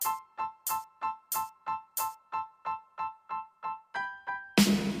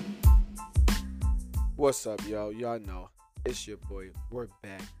What's up, yo? Y'all know it's your boy. We're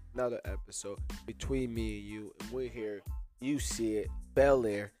back. Another episode between me and you, and we're here. You see it, Bel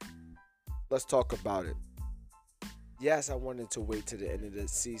Air. Let's talk about it. Yes, I wanted to wait to the end of the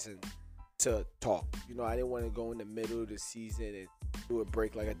season to talk. I didn't want to go in the middle of the season and do a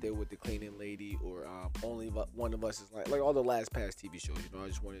break like I did with the cleaning lady, or only one of us is like all the last past TV shows. I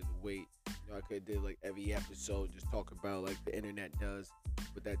just wanted to wait. I could have did like every episode, just talk about like the internet does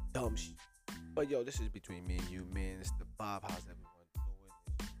with that dumb shit. But yo, this is between me and you, man. It's the Bob. How's everyone doing?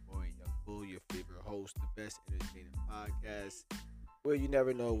 It's your boy Young Bull, your favorite host, the best entertaining podcast, where you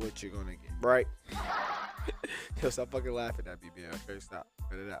never know what you're gonna get, right? Yo, stop fucking laughing at me, man. Okay, stop.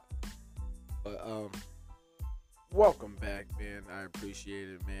 Cut it out. But welcome back, man. I appreciate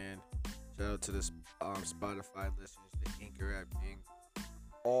it, man. Shout out to the Spotify listeners, the Anchor app, man.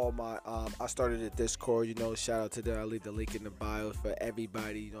 All my I started a Discord, shout out to them. I'll leave the link in the bio for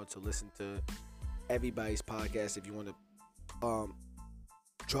everybody, to listen to everybody's podcast. If you want to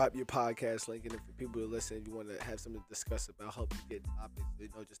drop your podcast link in it for people to listen, if you want to have something to discuss about, help you get topics,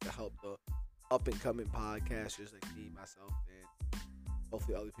 just to help the up and coming podcasters like me, myself, and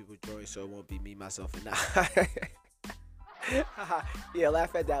hopefully other people join, so it won't be me, myself, and I. Yeah,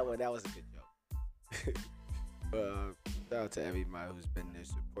 laugh at that one. That was a good joke. Shout out to everybody who's been there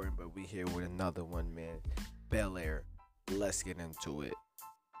supporting, but we here with another one, man. Bel Air. Let's get into it.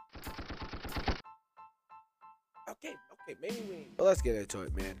 Okay, maybe we. Well, let's get into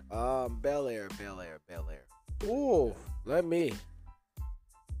it, man. Bel Air. Ooh, let me.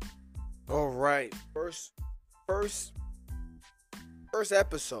 All right, first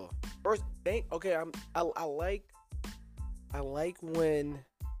episode. First thing. Okay, I like when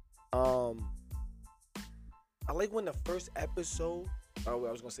I like when the first episode. Oh,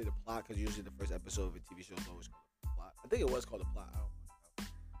 I was gonna say the plot, because usually the first episode of a TV show is always called the plot. I think it was called the plot. I don't know.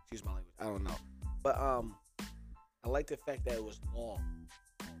 Excuse my language. I don't know. But I like the fact that it was long.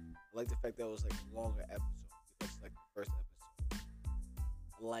 I like the fact that it was like a longer episode, because it's like the first episode.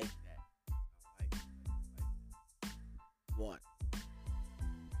 I like that. I like that. One.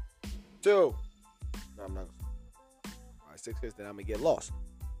 Two. No, I'm not. All right, 6 hits, then I'm gonna get lost.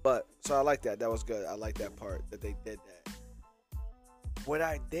 But, so I like that. That was good. I like that part, that they did that. What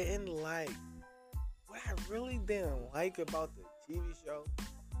I really didn't like about the TV show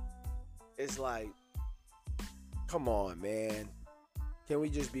is like, come on, man. Can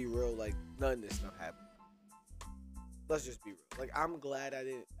we just be real? Like, none of this stuff happened. Let's just be real. Like, I'm glad I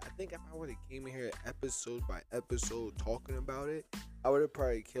didn't. I think if I would have came in here episode by episode talking about it, I would have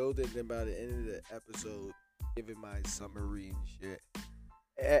probably killed it. And then by the end of the episode, giving my summary and shit,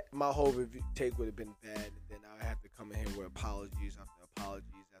 my whole review take would have been bad, and then I have to come in here with apologies after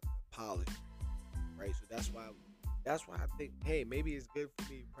apologies, right? So that's why I think, hey, maybe it's good for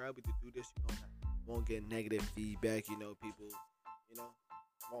me probably to do this. I won't get negative feedback. People,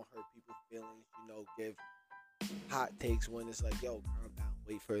 won't hurt people's feelings. Give hot takes when it's like, yo, calm down,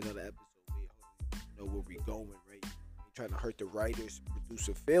 wait for another episode, wait, hold on, where we going, right? Ain't trying to hurt the writers,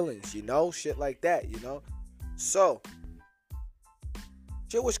 producer feelings, shit like that, So.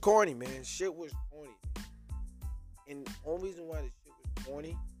 Shit was corny, man. Shit was corny. And the only reason why the shit was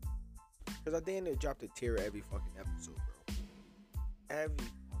corny, because I think they dropped a tear every fucking episode, bro. Every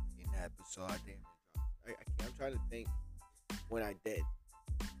fucking episode, I think they dropped. I'm trying to think when I did.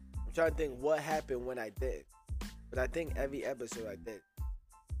 I'm trying to think what happened when I did. But I think every episode I did.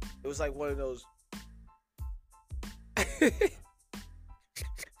 It was like one of those.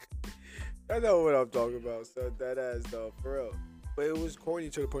 I know what I'm talking about, so that ass though, for real. But it was corny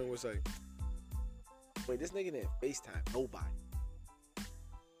to the point where it's like, wait, this nigga didn't FaceTime nobody.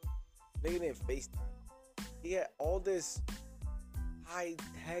 Nigga didn't FaceTime. He had all this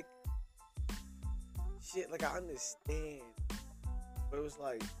high-tech shit. Like, I understand. But it was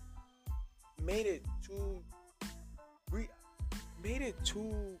like, made it too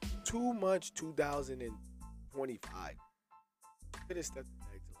much 2025. Could have stepped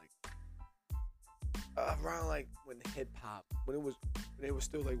back to like, around like when hip hop, when they were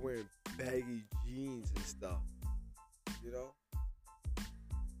still like wearing baggy jeans and stuff,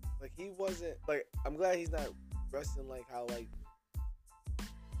 like he wasn't like, I'm glad he's not dressing like how like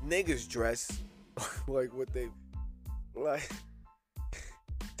niggas dress, like what they like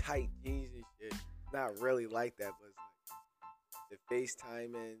tight jeans and shit. Not really like that, but it's like the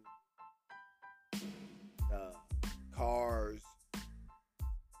FaceTime and cars.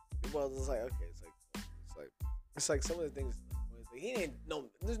 Well, it's like, okay, it's like some of the things. Like, he didn't know.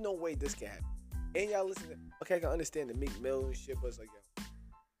 There's no way this can happen. And y'all listen to, okay, I can understand the Meek Mill and shit, but it's like,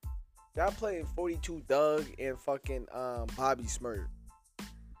 yo, y'all playing 42 Doug and fucking Bobby Smurder.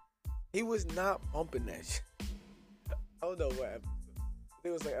 He was not bumping that shit. I don't know what episode. I think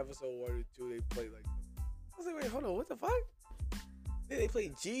it was like episode 1 or 2. They played like. I was like, wait, hold on, what the fuck? Then they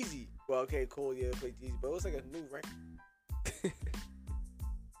played Jeezy. Well, okay, cool, yeah, they played Jeezy, but it was like a new record.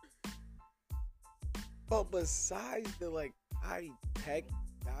 But besides the like high tech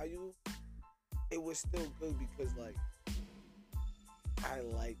value, it was still good because like I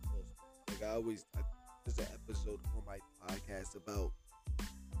like those. Like there's an episode on my podcast about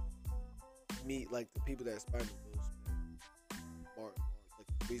me, like the people that inspired me, Will Smith, Martin Lawrence, like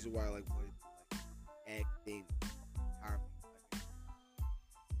the reason why I like wanted to like acting, comedy.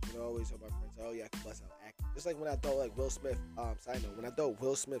 Like, I always tell my friends, oh yeah, I can bust out acting. Just like when I thought like Will Smith, side note, when I thought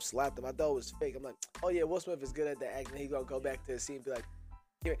Will Smith slapped him, I thought it was fake. I'm like, oh yeah, Will Smith is good at the acting. He gonna go back to the scene and be like,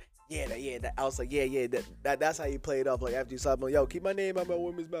 that. I was like, that's how you play it off. Like after you slap him, yo, keep my name out my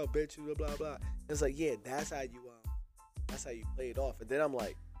woman's mouth, bitch, blah blah blah. And it's like, yeah, that's how you play it off. And then I'm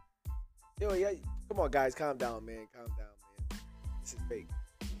like, yo, yeah, come on guys, calm down, man. This is fake.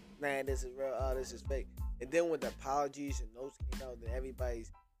 Man, this is real. Oh, this is fake. And then when the apologies and notes came out, then everybody's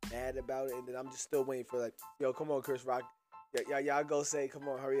mad about it, and then I'm just still waiting for like, yo, come on, Chris Rock, y'all go say, come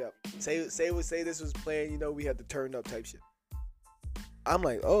on, hurry up, say this was planned, we had to turn up type shit. I'm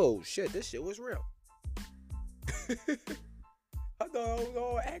like, oh shit, this shit was real. I thought I was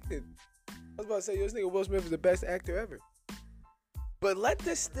all acting. I was about to say, yo, this nigga Will Smith is the best actor ever. But let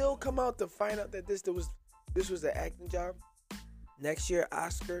this still come out to find out that this was the acting job. Next year,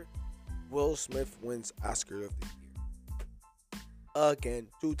 Oscar, Will Smith wins Oscar of the Year. Again,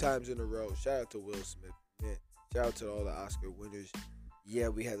 2 times in a row. Shout out to Will Smith, man. Shout out to all the Oscar winners. Yeah,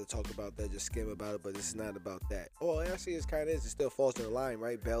 we had to talk about that, just skim about it, but it's not about that. Oh, actually, it kind of is. It still falls in the line,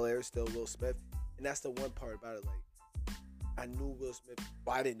 right? Bel Air is still Will Smith. And that's the one part about it. Like, I knew Will Smith.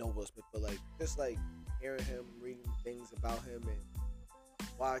 Well, I didn't know Will Smith, but, like, just, like, hearing him, reading things about him, and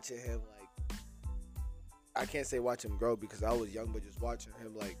watching him, like, I can't say watch him grow because I was young, but just watching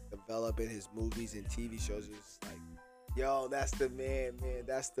him, like, develop in his movies and TV shows is, like, yo, that's the man.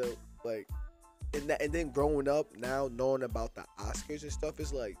 That's the, like, and then growing up now, knowing about the Oscars and stuff,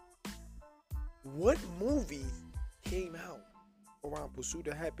 is like, what movies came out around Pursuit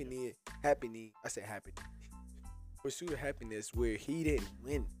of Happiness? I said happiness. Pursuit of Happiness, where he didn't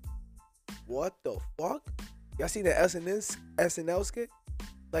win. What the fuck? Y'all seen the SNL skit?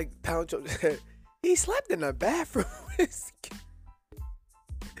 Like, Pound Joe said, he slept in the bathroom.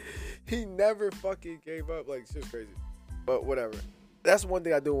 He never fucking gave up. Like, it's just crazy. But whatever. That's one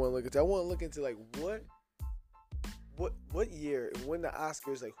thing I do want to look into. I want to look into, like, what year and when the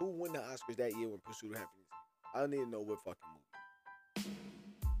Oscars, like, who won the Oscars that year when Pursuit of Happiness? I don't need to know what fucking movie.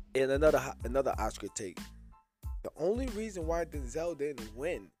 And another Oscar take. The only reason why Denzel didn't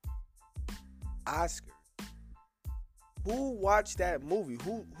win Oscar, who watched that movie?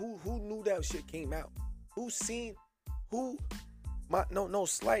 Who knew that shit came out? No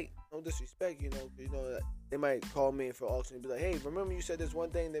slight, no disrespect, they might call me for auction and be like, hey, remember you said this one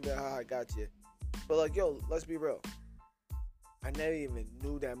thing? They be like, I got you. But like, yo, let's be real. I never even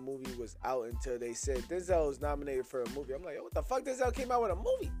knew that movie was out until they said Denzel was nominated for a movie. I'm like, yo, what the fuck? Denzel came out with a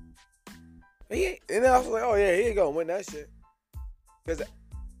movie. And then I was like, oh yeah, he ain't gonna win that shit. Because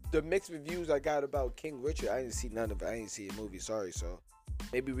the mixed reviews I got about King Richard, I didn't see none of it. I didn't see a movie, sorry. So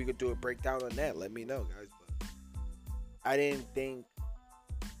maybe we could do a breakdown on that. Let me know, guys. But I didn't think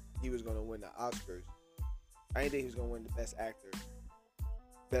he was gonna win the Oscars. I didn't think he was gonna win the best actor,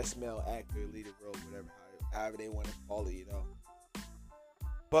 best male actor, leading role, whatever, however they want to call it,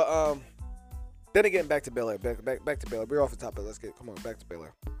 But then again, back to Bel Air. Back to Bel Air. We're off the topic. Come on, back to Bel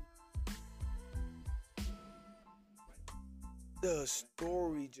Air. The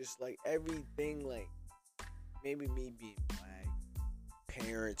story, just like everything, like maybe me being black,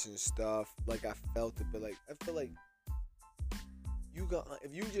 parents and stuff. Like I felt it, but like I feel like you got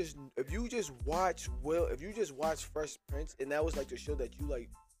if you just watch Fresh Prince, and that was like the show that you like.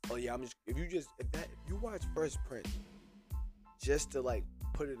 Oh yeah, if you watch Fresh Prince just to like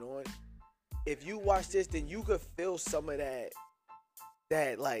put it on. If you watch this, then you could feel some of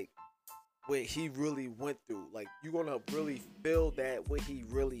that like what he really went through. Like you're gonna really feel that what he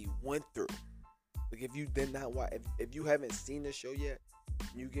really went through. Like if you did not watch, if you haven't seen the show yet,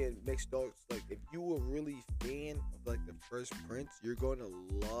 you get mixed thoughts. Like if you were really fan of like the First Prince, you're gonna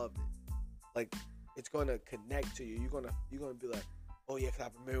love it. Like it's gonna connect to you. You're gonna be like, oh yeah, 'cause I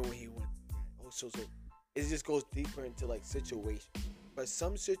remember when he went through that. Oh, so it just goes deeper into like situations. But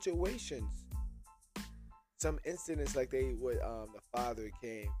some situations, some incidents, like the father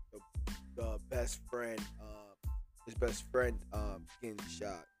came, the best friend, his best friend getting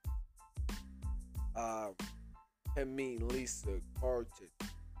shot. Him meeting Lisa Carlton.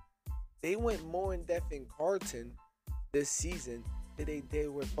 They went more in depth in Carlton this season than they did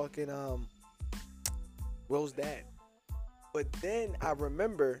with fucking Will's dad. But then I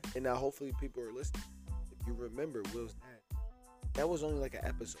remember, and now hopefully people are listening. If you remember Will's dad, that was only like an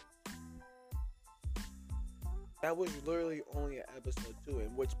episode. That was literally only an episode too,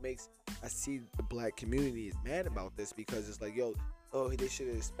 and which makes I see the black community is mad about this because it's like, yo, oh, they should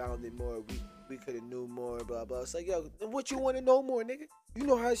have expounded more. We could have knew more. Blah blah. It's like, yo, what you want to know more, nigga? You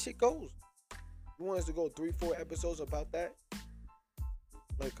know how shit goes. You want us to go 3-4 episodes about that?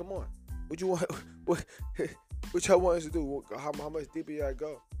 Like, come on. What you want? What y'all want us to do? How much deeper y'all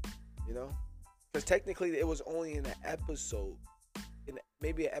go? You know? Because technically it was only in an episode, in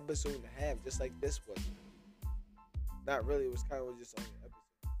maybe an episode and a half, just like this was. Not really. It was kind of just only an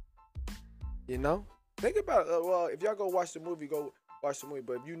episode. You know? Think about it. Well, if y'all go watch the movie, go watch the movie.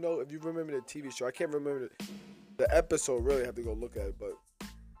 But if you remember the TV show, I can't remember the episode. Really, I have to go look at it. But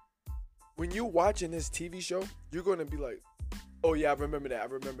when you watching this TV show, you're gonna be like, oh yeah, I remember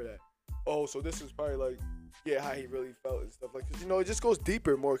that. Oh, so this is probably like, yeah, how he really felt and stuff like. Cause it just goes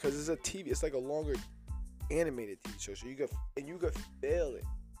deeper more because it's a TV. It's like a longer animated TV show. So you could feel it.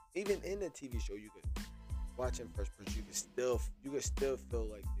 Even in the TV show, you could. Watching first person, you can still feel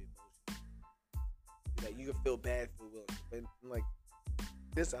like the emotion. Like you can feel bad for Will, and like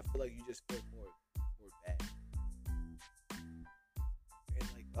this, I feel like you just feel more bad. And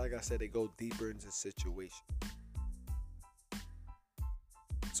like I said, they go deeper into the situation.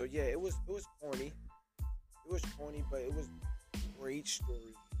 So yeah, it was corny. It was corny, but it was great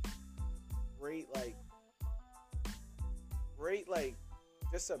story. Great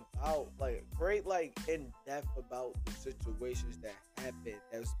just about great in depth about the situations that happened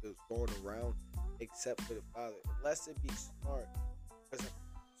that's going around, except for the father. Unless it be smart, because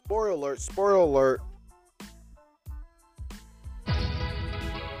spoiler alert. Spoiler alert.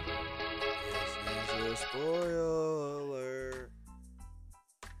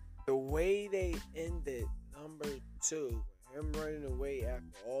 The way they ended number 2, with him running away after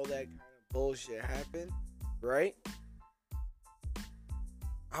all that kind of bullshit happened, right?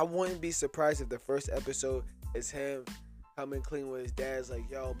 I wouldn't be surprised if the first episode is him coming clean with his dad's like,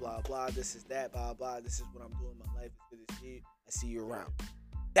 yo, blah, blah, this is that, blah, blah, this is what I'm doing in my life. It's good to see you. I see you around.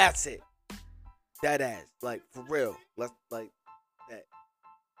 That's it. That ass. Like, for real. Let's, like, that.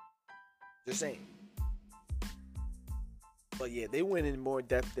 Just saying. But yeah, they went in more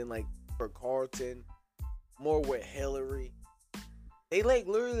depth than, like, for Carlton. More with Hillary. They, like,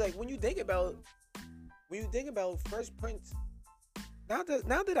 literally, like, when you think about Fresh Prince, Now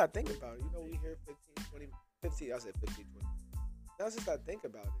that I think about it, we hear 15, I said 15, 20. Now since I think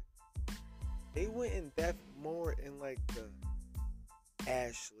about it, they went in depth more in like the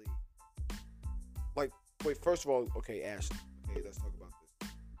Ashley. Like, wait, first of all, okay, Ashley. Okay, let's talk about this.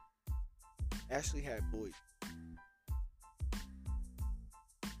 Ashley had boys.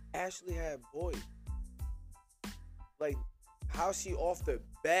 Like, how she off the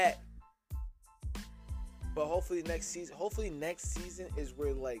bat. But hopefully next season is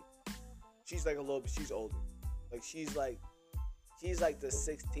where like she's like a little bit, she's older. Like she's like the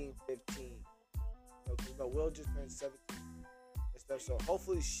 16, 15. Will just turned 17 and stuff. So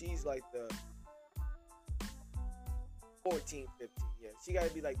hopefully she's like the 14, 15. Yeah, she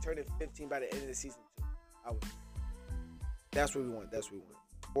gotta be like turning 15 by the end of the season too. That's what we want.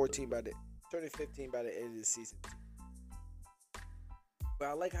 14 turning 15 by the end of the season too. But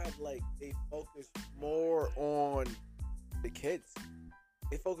I like how like they focus more on the kids.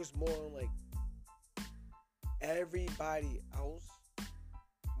 They focus more on like everybody else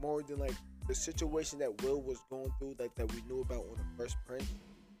more than like the situation that Will was going through, like that we knew about on the First Prince.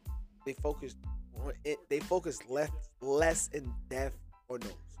 They focused on it. They focused less in depth on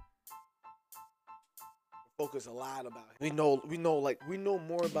those. They focus a lot about it. We know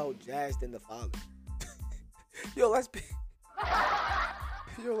more about Jazz than the father. Let's be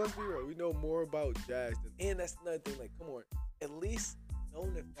real. We know more about Jazz and that's another thing. Like, come on, at least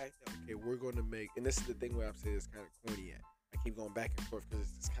knowing the fact that we're going to make, and this is the thing where I'm saying it's kind of corny at. I keep going back and forth because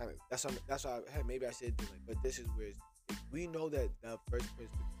it's kind of that's why maybe I should do like. But this is where we know that the First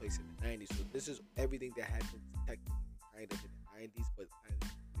Prince took place in the 90s, so this is everything that happened technically kind of in the 90s, but kind of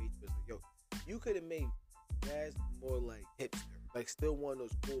age was like, you could have made Jazz more like hipster, like still one of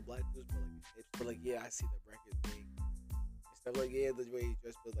those cool black dudes, but like hipster. Like, yeah, I see the record thing. I'm like, yeah, the way he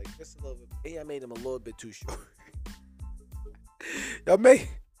dressed, but like just a little bit. And I made him a little bit too short. I made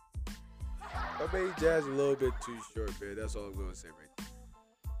Jazz a little bit too short, man. That's all I'm gonna say right there.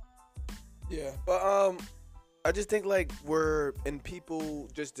 Yeah, but I just think like we're and people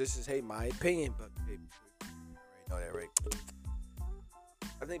just this is my opinion, but hey, you already know that, right?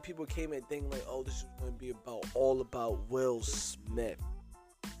 I think people came in thinking like, oh, this is going to be all about Will Smith.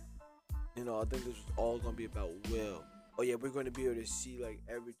 You know, I think this was all going to be about Will. Oh yeah, we're going to be able to see like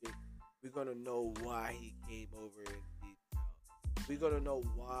everything. We're going to know why he came over in detail. We're going to know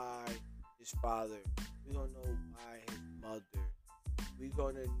why his father. We're going to know why his mother. We're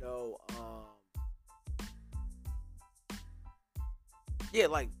going to know, yeah,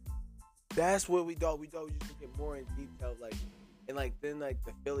 like, that's what we thought. We thought we just get more in detail, like, and like then like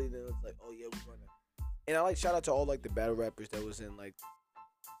the Philly, then it's like, oh yeah, we're gonna. And I like shout out to all like the battle rappers that was in like.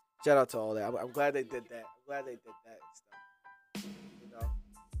 Shout out to all that. I'm glad they did that. I'm glad they did that and stuff. You know.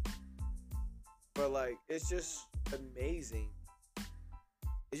 But like, it's just amazing.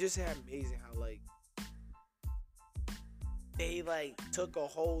 It's just amazing how like they like took a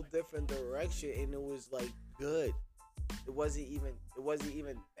whole different direction and it was like good. It wasn't even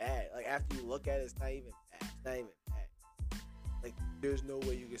bad. Like after you look at it, it's not even bad. It's not even bad. Like there's no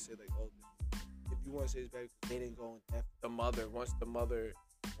way you can say like, oh, if you want to say it's bad, they didn't go in depth. Once the mother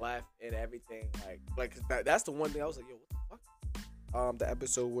left and everything, like that's the one thing I was like, yo, what the fuck? The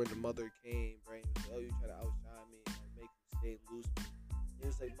episode where the mother came, right? And was like, oh, you trying to outshine me and make me stay and lose me. And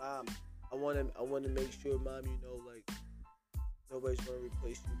it's like, mom, I want to make sure, mom, you know, like nobody's gonna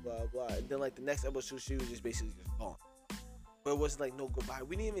replace you, blah blah. And then like the next episode, she was just basically just gone. But it wasn't like no goodbye.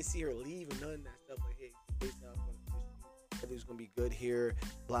 We didn't even see her leave or none of that stuff. Like, hey, basically, I'm gonna miss you. Everything's gonna be good here,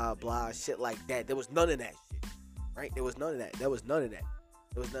 blah blah, shit like that. There was none of that shit, right? There was none of that. There was none of that.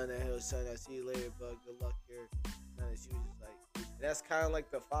 There was none of that. Hey, son, I see you later, bud. Good luck here. None of that. She was just like, that's kind of like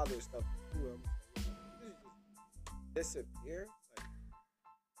the father stuff too. I'm just like, just disappear. Like,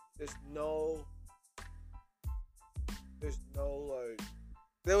 there's no like,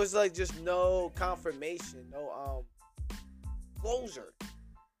 there was like just no confirmation, no closure.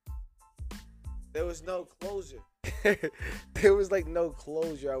 There was no closure. There was like no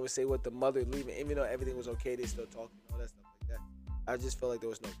closure, I would say, with the mother leaving. Even though everything was okay, they still talking, all that stuff like that. I just felt like there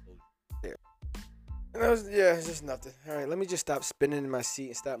was no closure there. And it's just nothing. All right, let me just stop spinning in my seat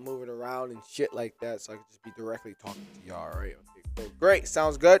and stop moving around and shit like that, so I can just be directly talking to y'all. All right, okay, cool. Great,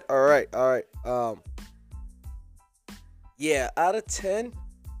 sounds good. All right. Yeah, out of 10,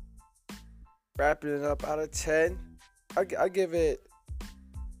 wrapping it up. Out of 10, I give it.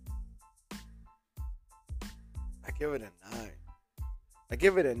 I give it a 9. I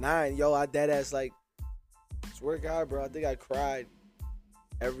give it a 9. Yo, I dead ass like. Swear to God, bro. I think I cried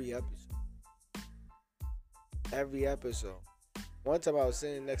every episode. Every episode. One time I was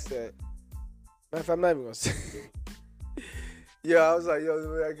sitting next to. Matter of fact, I'm not even gonna say. Yeah, I was like,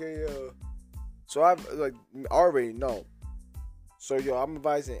 yo, I can't, yo. So I like already know. So yo, I'm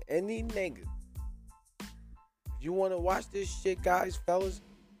advising any nigga. If you wanna watch this shit, guys, fellas,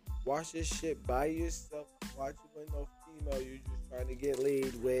 watch this shit by yourself. Watch it with no female you just trying to get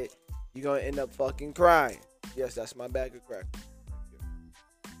laid with. You're gonna end up fucking crying. Yes, that's my bag of crack.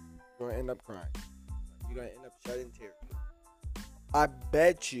 You're gonna end up crying. You're gonna end up shedding tears. I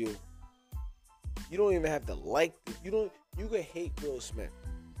bet you don't even have to like this. You can hate Will Smith.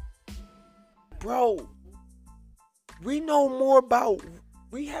 Bro, we know more about,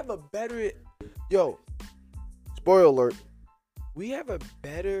 we have a better, yo, spoiler alert, we have a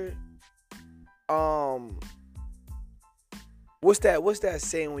better, what's that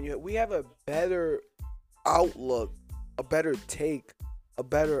saying when we have a better outlook, a better take, a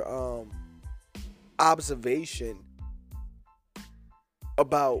better, observation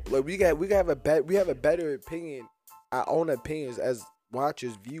about, like, we have a better opinion, our own opinions as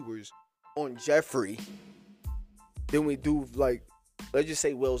watchers, viewers on Jeffrey than we do, like, let's just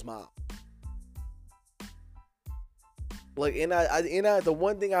say Will's mom. Like, and I the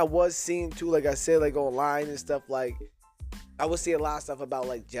one thing I was seeing too, like I said, like online and stuff, like I was seeing a lot of stuff about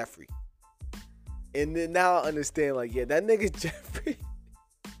like Jeffrey, and then now I understand, like, yeah, that nigga Jeffrey,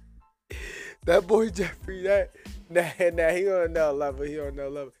 that boy Jeffrey, nah, he on another level. He on another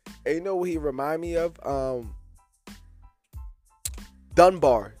level. And you know what he remind me of?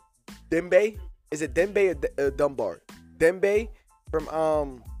 Dunbar. Dembe? Is it Dembe or Dunbar? Dembe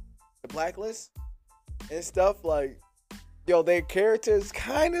from the Blacklist and stuff. Like, yo, their characters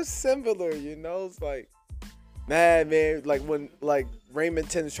kind of similar, you know? It's like, man, like when like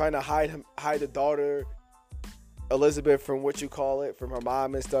Raymondton's trying to hide the daughter Elizabeth from what you call it, from her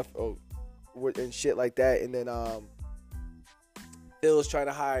mom and stuff, and shit like that, and then Phil's trying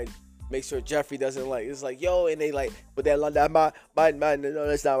to make sure Jeffrey doesn't, like, it's like, yo, and they like, but that London, no,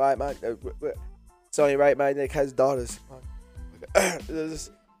 that's not right, man. So ain't right, man. They has daughters. I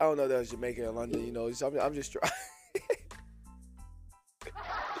don't know, that was Jamaica or London, you know. So I'm just trying.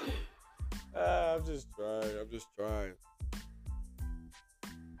 I'm just trying.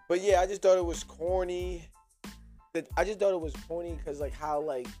 But yeah, I just thought it was corny. I just thought it was corny because like how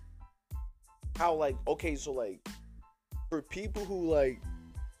like okay, so like for people who like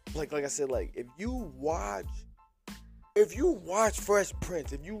I said, like if you watch Fresh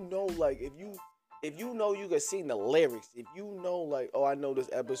Prince, if you know like if you know you can sing the lyrics, if you know like, oh, I know this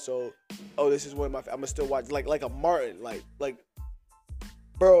episode, oh, this is one of my I'ma still watch like a Martin, like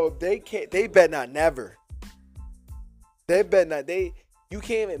bro, they bet not never. They bet not they you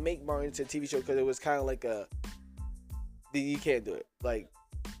can't even make Martin into a TV show because it was kind of like a you can't do it. Like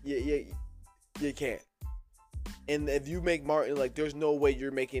you can't. And if you make Martin, like, there's no way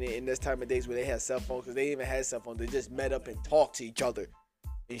you're making it in this time of days where they have cell phones, because they even had cell phones. They just met up and talked to each other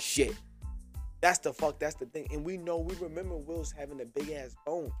and shit. That's the thing. And we remember Will's having a big ass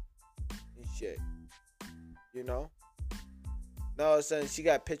phone and shit. You know? Now all of a sudden she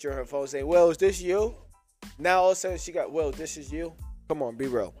got a picture of her phone saying, Will, is this you? Now all of a sudden she got, Will, this is you? Come on, be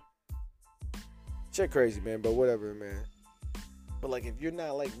real. Shit crazy, man, but whatever, man. But like if you're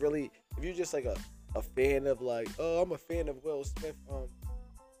not like really, if you're just like a fan of like, oh, I'm a fan of Will Smith.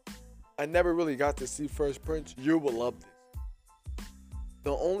 I never really got to see Fresh Prince. You will love this.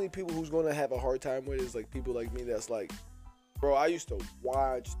 The only people who's gonna have a hard time with it is like people like me that's like, bro, I used to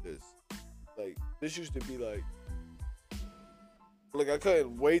watch this. Like this used to be like I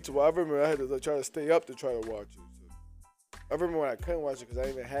couldn't wait to. I remember I had to try to stay up to try to watch it. So, I remember when I couldn't watch it because I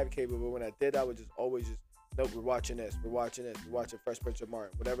didn't even have cable. But when I did, I would just always just, nope, we're watching this, we're watching Fresh Prince of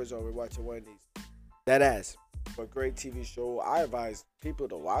Martin, whatever's on, we're watching one of these. That ass. But great TV show. I advise people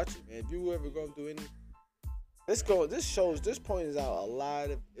to watch it, man. If you ever gonna do any, this points out a lot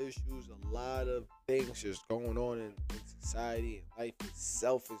of issues, a lot of things just going on in society and life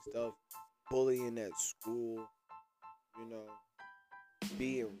itself and stuff. Bullying at school, you know,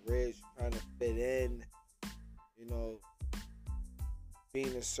 being rich, trying to fit in, you know,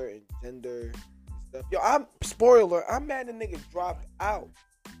 being a certain gender and stuff. Yo, I'm mad the nigga dropped out.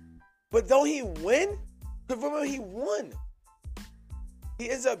 But don't he win? Because remember, he won. He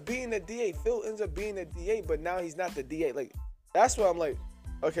ends up being the DA. Phil ends up being the DA, but now he's not the DA. Like, that's why I'm like,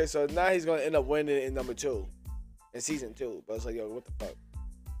 okay, so now he's going to end up winning in number 2, in season 2. But it's like, yo, what the fuck?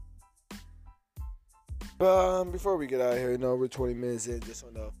 But before we get out of here, you know, we're 20 minutes in just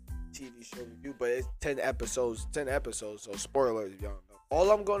on the TV show review, but it's 10 episodes, so spoilers if y'all don't know. All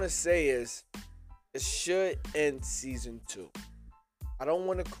I'm going to say is it should end season 2. I don't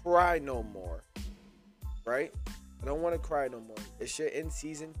want to cry no more, right? I don't want to cry no more. It should end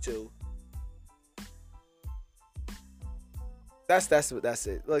season 2. That's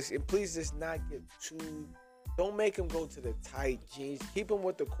it. Look, and please just not get too. Don't make him go to the tight jeans. Keep him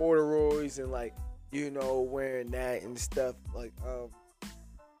with the corduroys and like, you know, wearing that and stuff like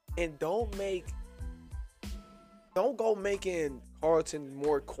and don't go making Carlton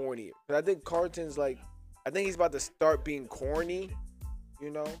more corny. But I think Carlton's like, I think he's about to start being corny. You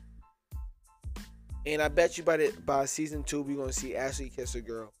know, and I bet you by season 2 we're gonna see Ashley kiss a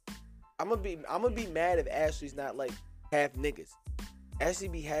girl. I'm gonna be mad if Ashley's not like half niggas. Ashley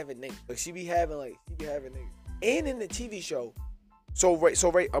be having niggas, like she be having niggas. And in the TV show, so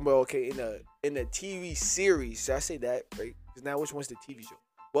right, I'm okay in the TV series. Should I say that right? Because now which one's the TV show?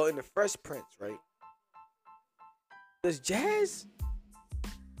 Well, in the Fresh Prince, right? Does Jazz?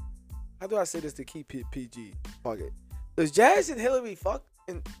 How do I say this to keep PG? Fuck it. Does Jazz and Hillary fuck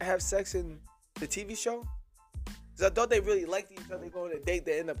and have sex in the TV show? Because I thought they really liked each other. They go on a date,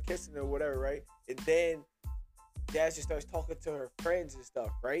 they end up kissing or whatever, right? And then Jazz just starts talking to her friends and stuff,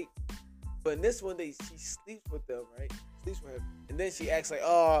 right? But in this one, she sleeps with them, right? Sleeps with him. And then she acts like,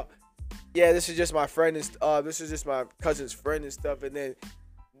 oh, yeah, this is just my friend. This is just my cousin's friend and stuff. And then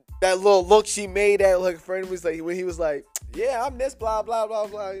that little look she made at her friend was like, when he was like, yeah, I'm this, blah, blah, blah,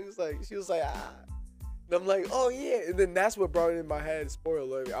 blah. She was like, ah. And I'm like, oh, yeah. And then that's what brought it in my head. Spoiler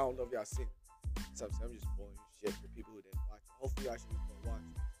alert. I don't know if y'all seen it. Sometimes I'm just spoiling shit for people who didn't watch it. Hopefully, y'all should just go watch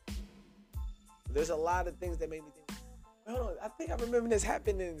it. But there's a lot of things that made me think, hold on, I think I remember this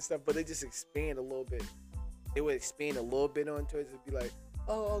happening and stuff, but they just expand a little bit. They would expand a little bit onto it to be like,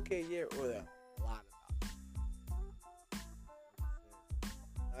 oh, okay, yeah. Or a lot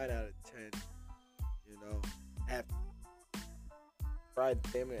of 9 out of 10. You know, after fried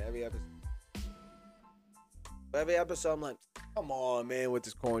damn it every episode. Every episode, I'm like, come on, man, with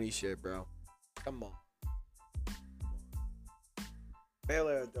this corny shit, bro. Come on. Bel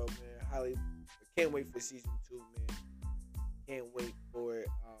Air, though, man. Highly. Can't wait for season 2, man. Can't wait for it.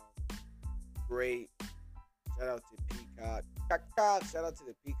 Great. Shout out to Peacock. Shout out to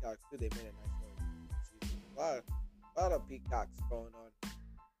the Peacocks, too. They made a nice little season. A lot of Peacocks going on.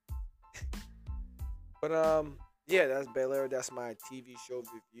 But, yeah, that's Bel Air. That's my TV show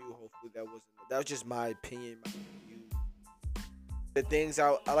review. Hopefully that was just my opinion, my review. The things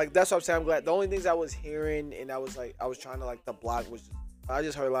I like. That's what I'm saying. I'm glad. The only things I was hearing and I was trying to like the block was just, I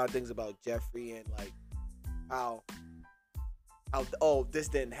just heard a lot of things about Jeffrey and like how oh this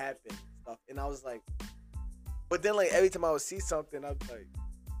didn't happen and stuff. And I was like, but then like every time I would see something, I'd like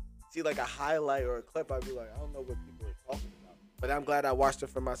see like a highlight or a clip, I'd be like, I don't know what people are talking about. But I'm glad I watched it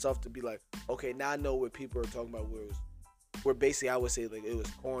for myself to be like, okay, now I know what people are talking about. Where basically I would say like it was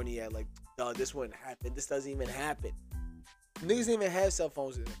corny at like, no, this wouldn't happen. This doesn't even happen. Niggas didn't even have cell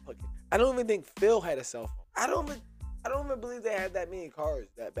phones in their pocket. I don't even think Phil had a cell phone. I don't even believe they had that many cars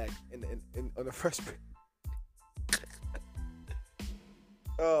that back in on the first.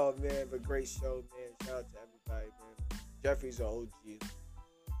 Oh man, but great show, man. Shout out to everybody, man. Jeffrey's an OG.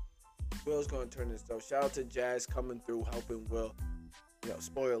 Will's gonna turn this stuff. Shout out to Jazz coming through, helping Will. You know,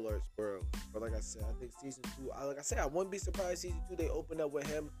 spoiler alert. But like I said, I think season 2. Like I said, I wouldn't be surprised season 2 they open up with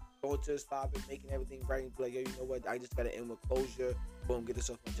him going to his father, making everything right, and be like, yo, you know what? I just gotta end with closure. Boom, get this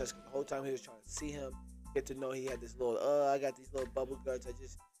off my chest. Because the whole time he was trying to see him, get to know he had this little, I got these little bubble guts. I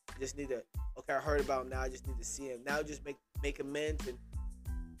just need to. Okay, I heard about him now. I just need to see him now. Just make amends and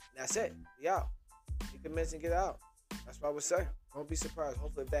that's it. Yeah, make amends and get out. That's what I would say. Don't be surprised.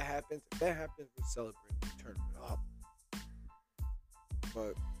 Hopefully, if that happens, we celebrate. We turn it up.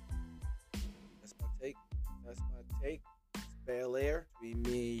 But that's my take. It's Bel Air between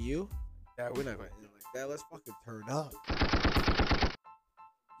me and you. Yeah, we're not gonna end it like that. Let's fucking turn up.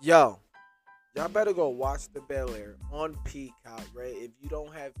 Yo, y'all better go watch the Bel Air on Peacock, right? If you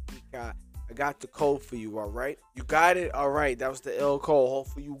don't have Peacock, I got the code for you, all right? You got it? All right. That was the L code.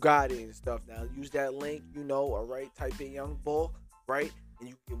 Hopefully you got it and stuff. Now, use that link, you know, all right? Type in Young Bull, right? And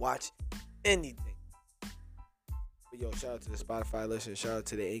you can watch anything. But, yo, shout out to the Spotify listeners. Shout out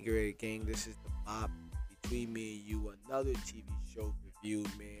to the Anchor Air gang. This is the Bop Between Me and You, another TV show review,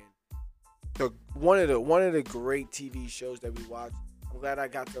 man. One of the great TV shows that we watch. I'm glad I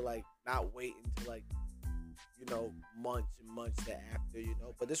got to, like, not wait until, like, you know, months and months after, you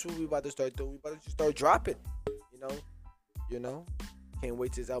know. But this is what we about to start doing. We about to just start dropping, you know. Can't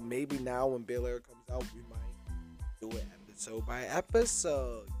wait till it's out. Maybe now when Bel Air comes out, we might do it episode by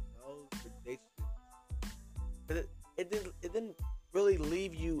episode, you know, predictions. But it didn't really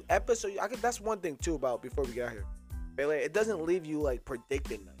leave you episode. That's one thing too about before we get out here. Bel Air, it doesn't leave you like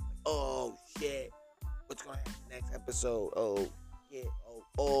predicting like, oh shit, what's gonna happen next episode? Oh yeah,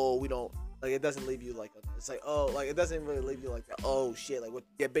 oh we don't. Like, it doesn't leave you like, it's like, oh, like, it doesn't really leave you like that, oh, shit, like, what,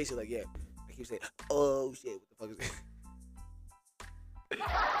 yeah, basically, like, yeah, I keep saying, oh, shit, what the fuck is it?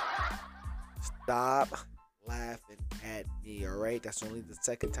 Stop laughing at me, all right? That's only the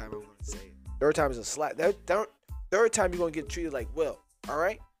second time I'm going to say it. Third time is a slap. Third time you're going to get treated like Will, all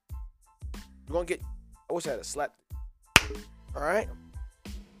right? You're going to get, I wish I had a slap, all right?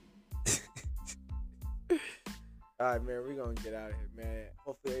 All right, man, we're gonna get out of here, man.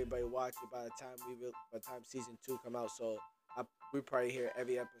 Hopefully everybody watch it by the time season 2 come out. So we probably hear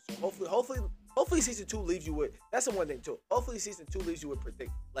every episode. Hopefully season 2 leaves you with, that's the one thing too. Hopefully season 2 leaves you with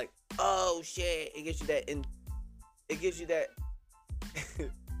predict, like, oh shit, it gives you that it gives you that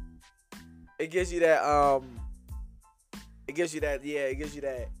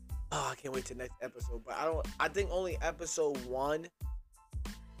oh, I can't wait till next episode. But I think only episode 1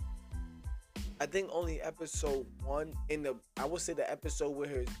 I would say the episode where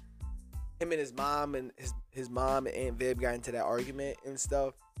him and his mom and his mom and Aunt Viv got into that argument and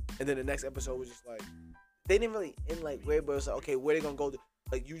stuff. And then the next episode was just like, they didn't really end like weird, but it was like, okay, where they gonna go?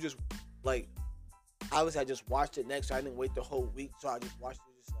 Like, you just, like, obviously I just watched it next, so I didn't wait the whole week, so I just watched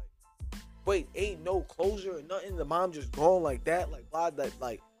it just like, wait, ain't no closure or nothing. The mom just gone like that, like, blah,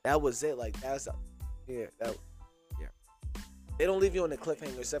 that was it. Like, yeah. They don't leave you on the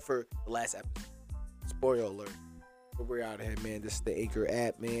cliffhanger except for the last episode. Spoiler alert. But we're out of here, man. This is the Anchor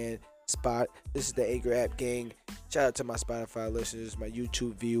app, man. This is the Anchor app gang. Shout out to my Spotify listeners, my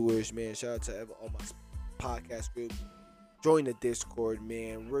YouTube viewers, man. Shout out to all my podcast group. Join the Discord,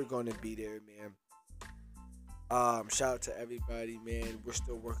 man. We're gonna be there, man. Shout out to everybody, man. We're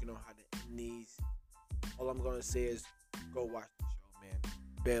still working on how to end these. All I'm gonna say is go watch the show, man.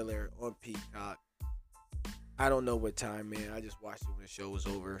 Bel Air on Peacock. I don't know what time, man. I just watched it when the show was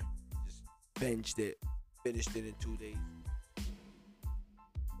over. Just binged it. Finished it in 2 days.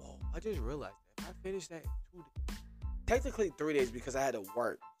 Whoa, I just realized that. I finished that in 2 days. Technically 3 days because I had to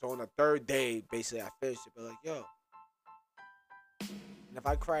work. So on the third day, basically, I finished it. But like, yo. And if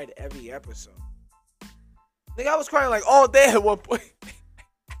I cried every episode. Nigga, I was crying like all day at one point.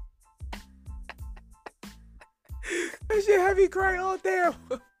 That shit had me crying all day.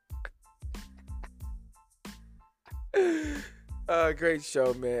 Great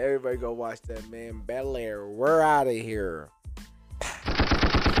show, man. Everybody go watch that, man. Bel Air. We're out of here.